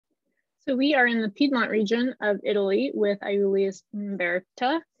So we are in the Piedmont region of Italy with Iuli's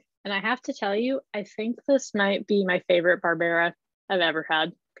Umberta. And I have to tell you, I think this might be my favorite Barbera I've ever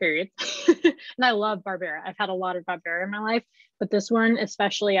had, period. And I love Barbera. I've had a lot of Barbera in my life, but this one,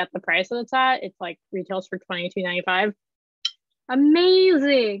 especially at the price that it's at, it's like retails for $22.95.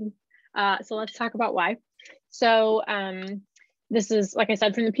 Amazing. So let's talk about why. So this is, like I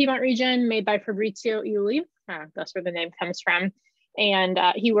said, from the Piedmont region, made by Fabrizio Iuli. That's where the name comes from. And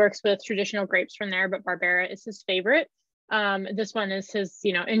he works with traditional grapes from there, but Barbera is his favorite. This one is his,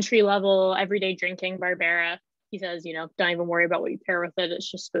 entry level, everyday drinking Barbera. He says, don't even worry about what you pair with it. It's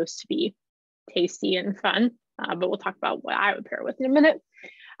just supposed to be tasty and fun. But we'll talk about what I would pair with in a minute.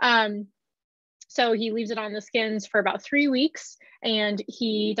 So he leaves it on the skins for about 3 weeks, and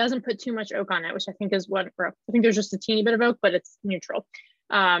he doesn't put too much oak on it, which I think is I think there's just a teeny bit of oak, but it's neutral.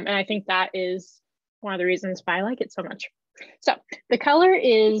 And I think that is one of the reasons why I like it so much. So the color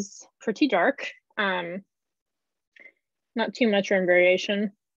is pretty dark. Not too much room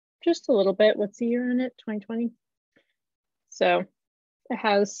variation, just a little bit. What's the year on it? 2020. So it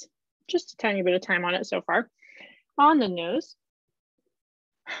has just a tiny bit of time on it so far. On the nose,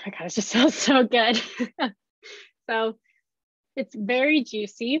 oh my God, it just smells so good. So it's very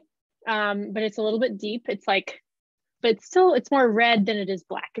juicy, but it's a little bit deep. It's like, but it's more red than it is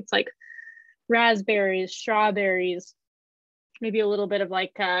black. It's like raspberries, strawberries, maybe a little bit of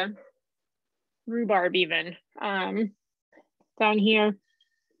like rhubarb even. Down here,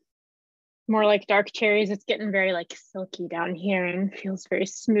 more like dark cherries. It's getting very like silky down here and feels very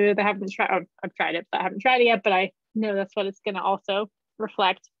smooth. I've tried it, but I haven't tried it yet, but I know that's what it's gonna also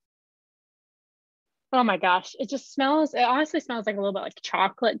reflect. Oh my gosh, it honestly smells like a little bit like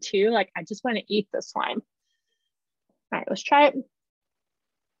chocolate too. Like I just want to eat this wine. All right, let's try it.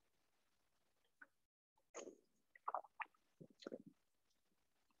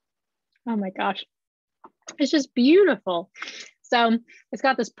 Oh my gosh, it's just beautiful. So it's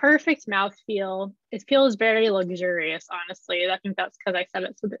got this perfect mouthfeel. It feels very luxurious, honestly. I think that's because I said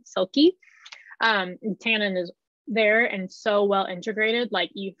it's a bit silky. Tannin is there and so well integrated, like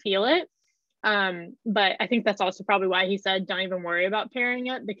you feel it. But I think that's also probably why he said don't even worry about pairing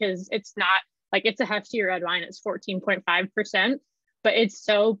it, because it's not like, it's a hefty red wine. It's 14.5%, but it's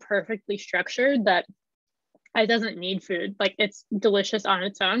so perfectly structured that it doesn't need food. Like it's delicious on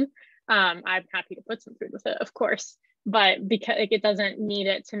its own. I'm happy to put some food with it, of course, but because it doesn't need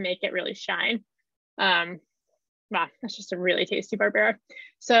it to make it really shine. Wow, that's just a really tasty Barbera.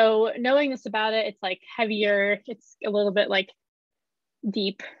 So knowing this about it, it's like heavier. It's a little bit like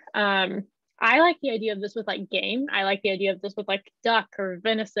deep. I like the idea of this with like game. I like the idea of this with like duck or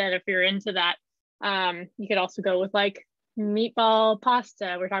venison if you're into that. You could also go with like meatball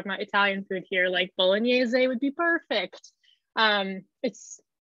pasta. We're talking about Italian food here. Like bolognese would be perfect. It's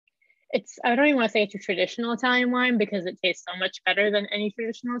I don't even want to say it's a traditional Italian wine because it tastes so much better than any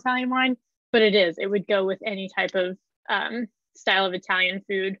traditional Italian wine, but it would go with any type of style of Italian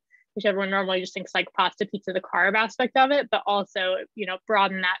food, which everyone normally just thinks like pasta, pizza, the carb aspect of it, but also,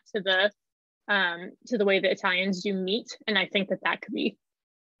 broaden that to the way that Italians do meat. And I think that could be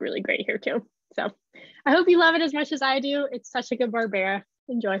really great here too. So I hope you love it as much as I do. It's such a good Barbera.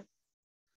 Enjoy.